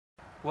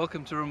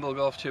Welcome to Rumble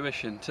Golf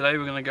Tuition. Today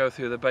we're going to go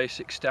through the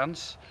basic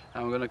stance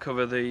and we're going to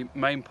cover the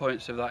main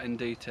points of that in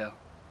detail.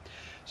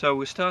 So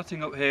we're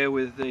starting up here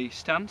with the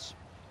stance.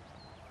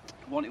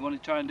 What you want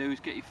to try and do is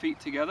get your feet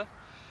together,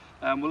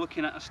 and we're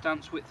looking at a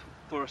stance width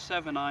for a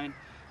 7-iron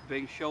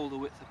being shoulder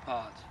width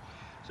apart.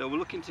 So we're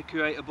looking to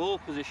create a ball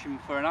position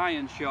for an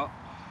iron shot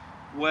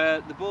where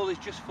the ball is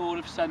just forward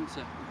of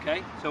centre.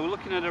 Okay, so we're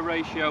looking at a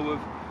ratio of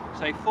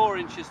say 4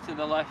 inches to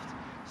the left,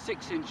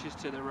 6 inches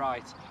to the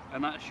right,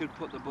 and that should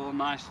put the ball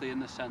nicely in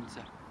the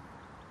centre.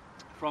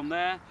 From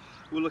there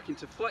we're looking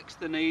to flex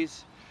the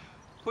knees,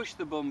 push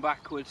the bum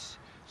backwards,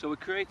 so we're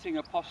creating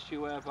a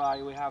posture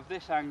whereby we have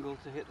this angle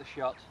to hit the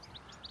shot,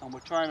 and we're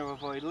trying to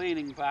avoid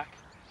leaning back,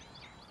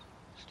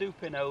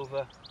 stooping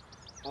over,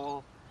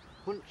 or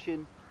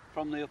hunching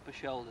from the upper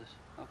shoulders.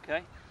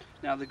 Okay,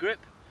 now the grip,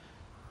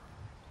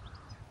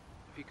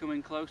 if you come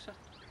in closer,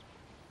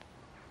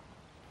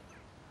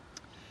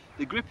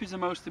 the grip is the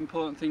most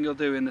important thing you'll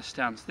do in the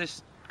stance.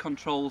 This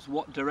controls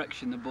what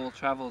direction the ball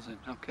travels in.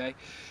 Okay,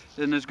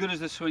 then as good as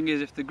the swing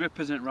is, if the grip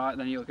isn't right,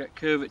 then you'll get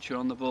curvature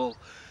on the ball.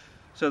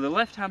 So the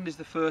left hand is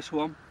the first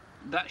one.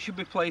 That should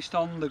be placed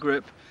on the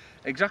grip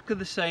exactly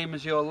the same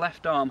as your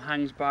left arm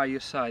hangs by your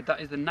side.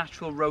 That is the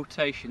natural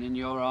rotation in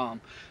your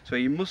arm. So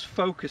you must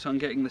focus on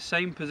getting the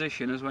same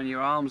position as when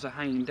your arms are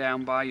hanging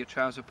down by your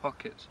trouser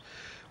pockets.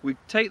 We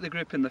take the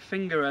grip in the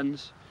finger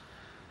ends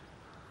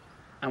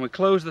and we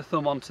close the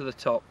thumb onto the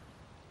top.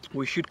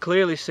 We should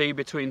clearly see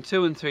between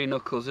 2 and 3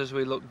 knuckles as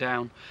we look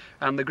down,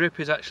 and the grip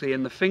is actually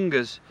in the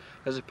fingers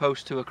as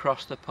opposed to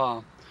across the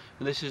palm.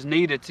 And this is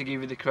needed to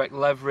give you the correct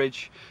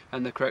leverage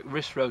and the correct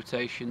wrist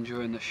rotation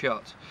during the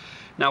shot.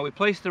 Now we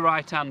place the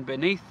right hand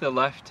beneath the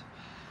left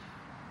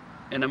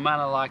in a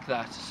manner like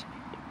that.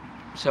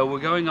 So we're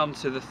going on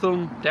to the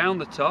thumb down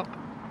the top,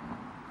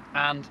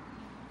 and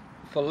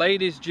for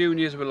ladies,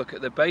 juniors, we look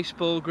at the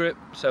baseball grip,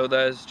 so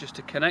there's just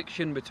a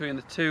connection between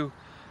the two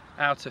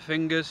outer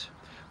fingers.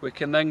 We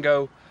can then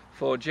go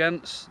for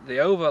gents,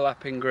 the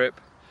overlapping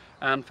grip,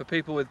 and for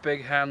people with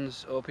big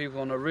hands or people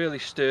on a really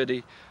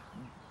sturdy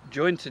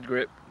jointed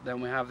grip,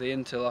 then we have the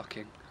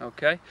interlocking.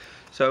 Okay,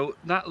 so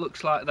that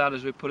looks like that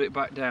as we put it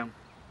back down.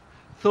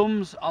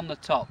 Thumbs on the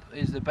top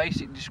is the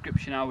basic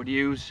description I would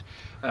use.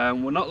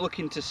 We're not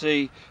looking to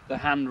see the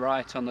hand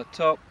right on the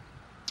top,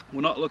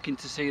 we're not looking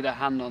to see the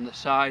hand on the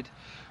side,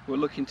 we're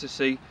looking to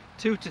see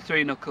 2 to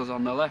 3 knuckles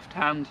on the left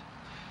hand,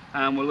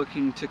 and we're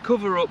looking to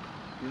cover up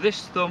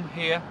this thumb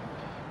here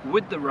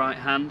with the right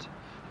hand.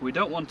 We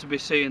don't want to be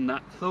seeing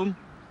that thumb,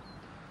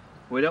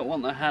 we don't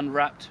want the hand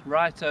wrapped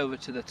right over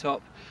to the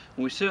top,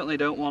 and we certainly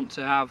don't want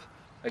to have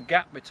a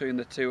gap between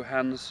the two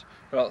hands,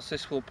 or else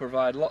this will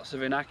provide lots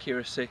of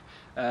inaccuracy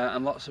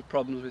and lots of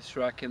problems with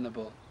striking the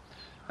ball.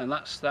 And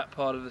that's that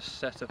part of the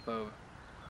setup over.